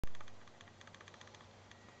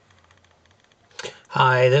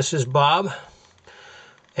Hi, this is Bob,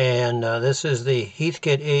 and this is the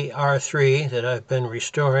Heathkit AR-3 that I've been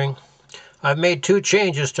restoring. I've made two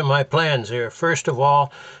changes to my plans here. First of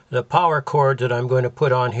all, the power cord that I'm going to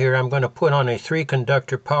put on here, I'm going to put on a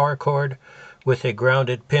 3-conductor power cord with a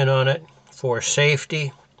grounded pin on it for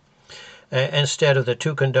safety instead of the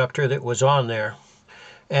 2-conductor that was on there.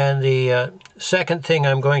 And the second thing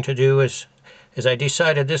I'm going to do is I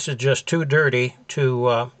decided this is just too dirty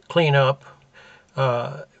to clean up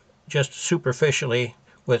just superficially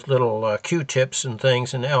with little Q-tips and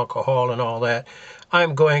things and alcohol and all that.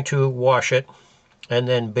 I'm going to wash it and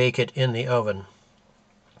then bake it in the oven.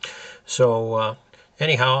 So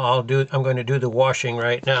anyhow, I'm going to do the washing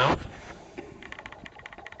right now.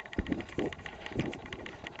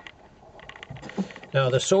 Now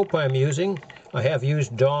the soap I'm using, I have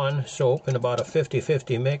used Dawn soap in about a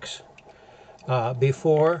 50-50 mix.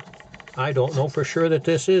 Before, I don't know for sure that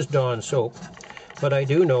this is Dawn soap, but I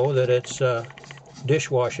do know that it's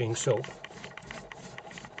dishwashing soap.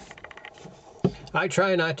 I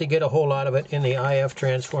try not to get a whole lot of it in the IF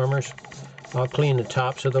transformers. I'll clean the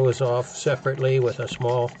tops of those off separately with a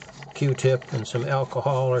small Q-tip and some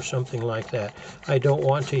alcohol or something like that. I don't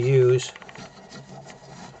want to use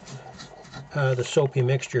the soapy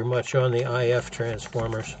mixture much on the IF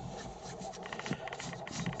transformers.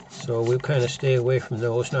 So we'll kind of stay away from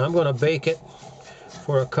those. Now I'm going to bake it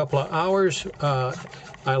for a couple of hours.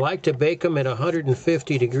 I like to bake them at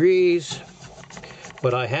 150 degrees,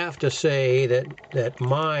 but I have to say that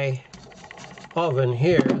my oven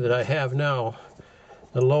here that I have now,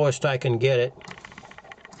 the lowest I can get it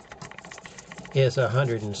is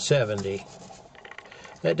 170.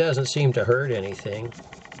 That doesn't seem to hurt anything.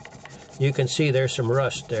 You can see there's some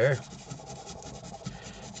rust there.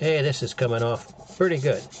 Hey, this is coming off pretty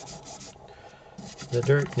good. The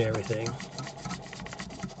dirt and everything.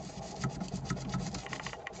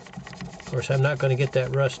 Of course, I'm not going to get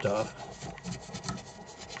that rust off.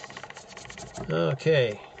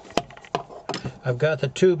 Okay. I've got the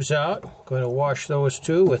tubes out. Going to wash those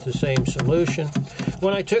too with the same solution.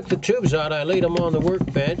 When I took the tubes out, I laid them on the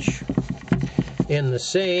workbench in the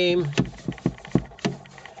same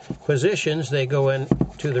positions they go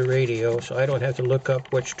into the radio, so I don't have to look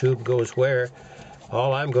up which tube goes where.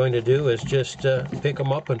 All I'm going to do is just pick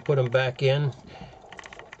them up and put them back in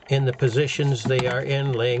the positions they are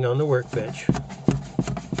in, laying on the workbench.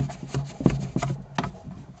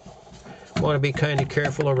 Want to be kind of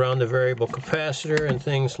careful around the variable capacitor and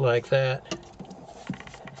things like that.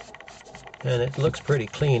 And it looks pretty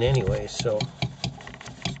clean anyway, so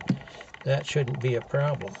that shouldn't be a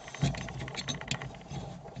problem.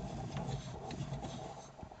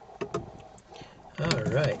 All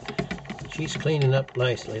right. She's cleaning up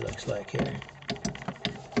nicely, looks like here.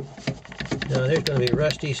 Now there's going to be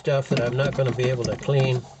rusty stuff that I'm not going to be able to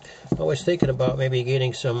clean. I was thinking about maybe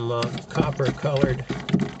getting some copper colored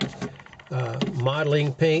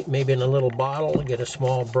modeling paint, maybe in a little bottle, get a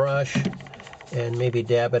small brush and maybe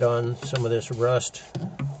dab it on some of this rust.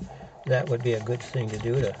 That would be a good thing to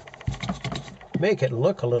do to make it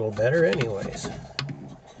look a little better anyways.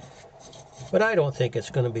 But I don't think it's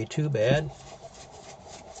going to be too bad.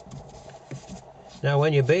 Now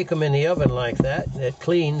when you bake them in the oven like that, it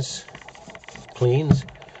cleans,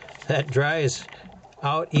 that dries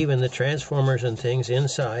out even the transformers and things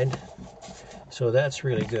inside. So that's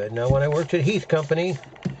really good. Now when I worked at Heath Company,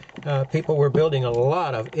 people were building a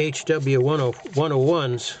lot of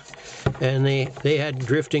HW101s, and they had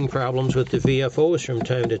drifting problems with the VFOs from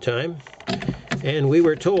time to time. And we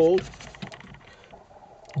were told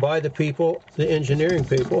by the people, the engineering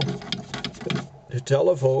people, to tell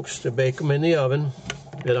the folks to bake them in the oven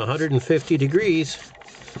at 150 degrees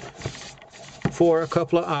for a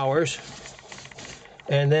couple of hours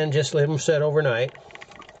and then just let them set overnight.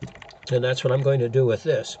 And that's what I'm going to do with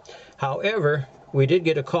this. However, we did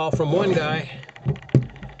get a call from one guy,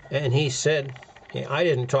 and he said, I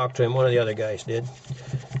didn't talk to him, one of the other guys did,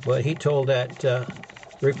 but he told that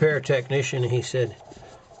repair technician, he said,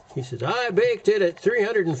 I baked it at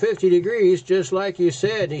 350 degrees, just like you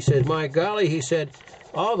said. He said, my golly, he said,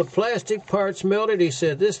 all the plastic parts melted. He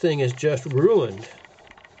said, this thing is just ruined.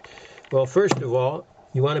 Well, first of all,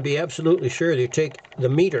 you want to be absolutely sure that you take the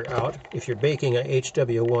meter out. If you're baking a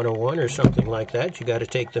HW101 or something like that, you got to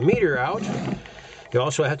take the meter out. You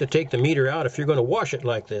also have to take the meter out if you're going to wash it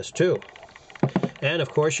like this, too. And, of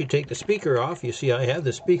course, you take the speaker off. You see, I have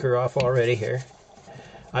the speaker off already here.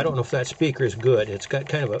 I don't know if that speaker is good. It's got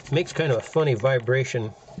makes kind of a funny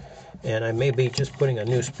vibration, and I may be just putting a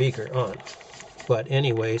new speaker on. But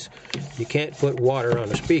anyways, you can't put water on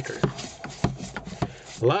a speaker.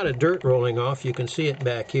 A lot of dirt rolling off. You can see it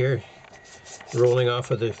back here. rolling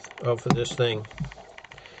off of this thing.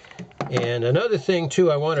 And another thing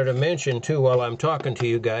too I wanted to mention too while I'm talking to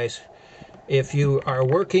you guys, if you are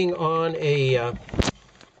working on a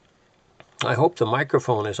I hope the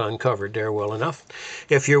microphone is uncovered there well enough.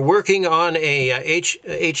 If you're working on a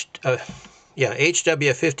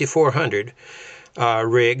HW5400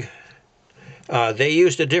 rig, they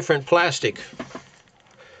used a different plastic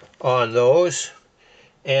on those,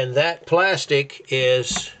 and that plastic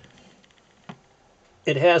is,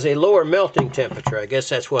 it has a lower melting temperature. I guess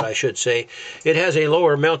that's what I should say. It has a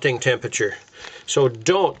lower melting temperature. So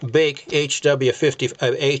don't bake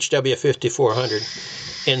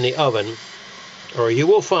HW5400 in the oven, or you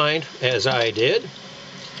will find, as I did,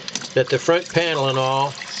 that the front panel and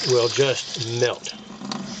all will just melt.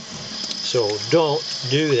 So don't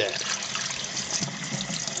do that.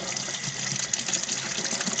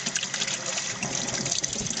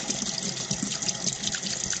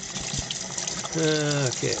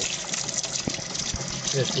 Okay,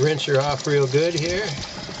 just rinse her off real good here,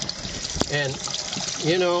 and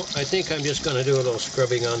you know, I think I'm just going to do a little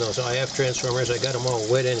scrubbing on those IF transformers. I got them all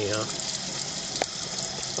wet anyhow.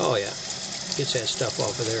 Oh yeah, gets that stuff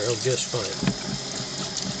off of there just fine.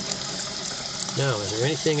 Now, is there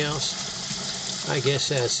anything else? I guess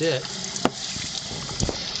that's it.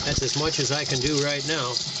 That's as much as I can do right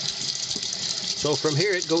now. So from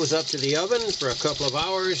here it goes up to the oven for a couple of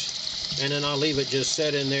hours, and then I'll leave it just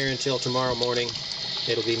set in there until tomorrow morning.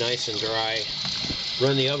 It'll be nice and dry.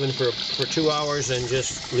 Run the oven for 2 hours and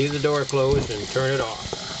just leave the door closed and turn it off.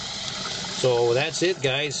 So that's it,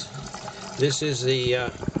 guys. This is the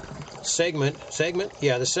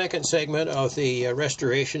the second segment of the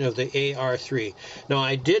restoration of the AR-3. Now,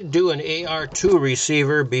 I did do an AR-2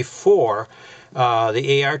 receiver before.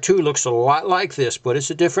 The AR-2 looks a lot like this, but it's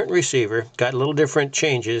a different receiver. Got a little different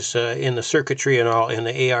changes in the circuitry and all in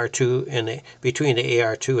the AR-2 and between the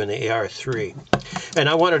AR-2 and the AR-3. And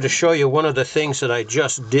I wanted to show you one of the things that I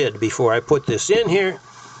just did before I put this in here.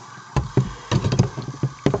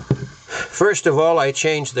 First of all, I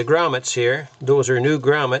changed the grommets here. Those are new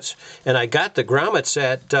grommets, and I got the grommets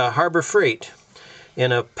at Harbor Freight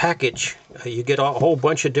in a package. You get a whole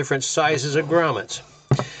bunch of different sizes of grommets.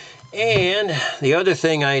 And the other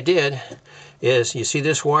thing I did is, you see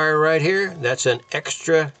this wire right here? That's an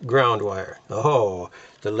extra ground wire. Oh,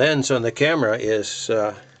 the lens on the camera is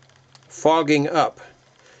fogging up.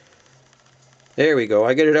 There we go.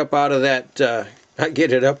 I get it up out of that. I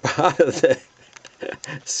get it up out of the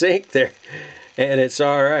sink there, and it's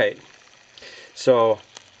all right. So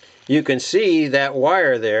you can see that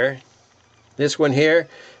wire there. This one here,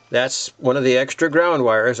 that's one of the extra ground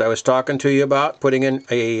wires I was talking to you about, putting in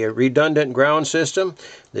a redundant ground system.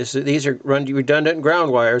 These are redundant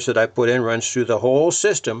ground wires that I put in, runs through the whole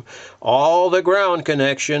system. All the ground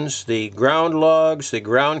connections, the ground lugs, the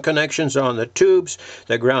ground connections on the tubes,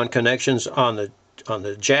 the ground connections on the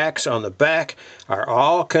jacks on the back are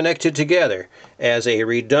all connected together as a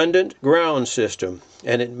redundant ground system,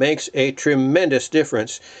 and it makes a tremendous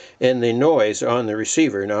difference in the noise on the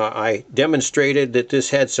receiver. Now, I demonstrated that this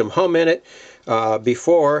had some hum in it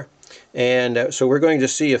before, and so we're going to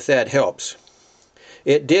see if that helps.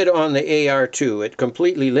 It did on the AR-2. It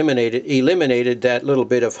completely eliminated that little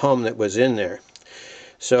bit of hum that was in there.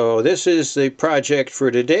 So this is the project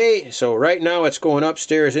for today. So right now it's going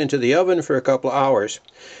upstairs into the oven for a couple of hours.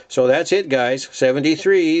 So that's it, guys.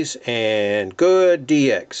 73s and good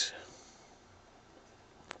DX.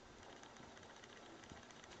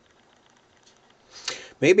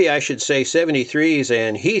 Maybe I should say 73s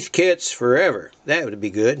and Heathkits forever. That would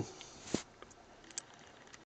be good.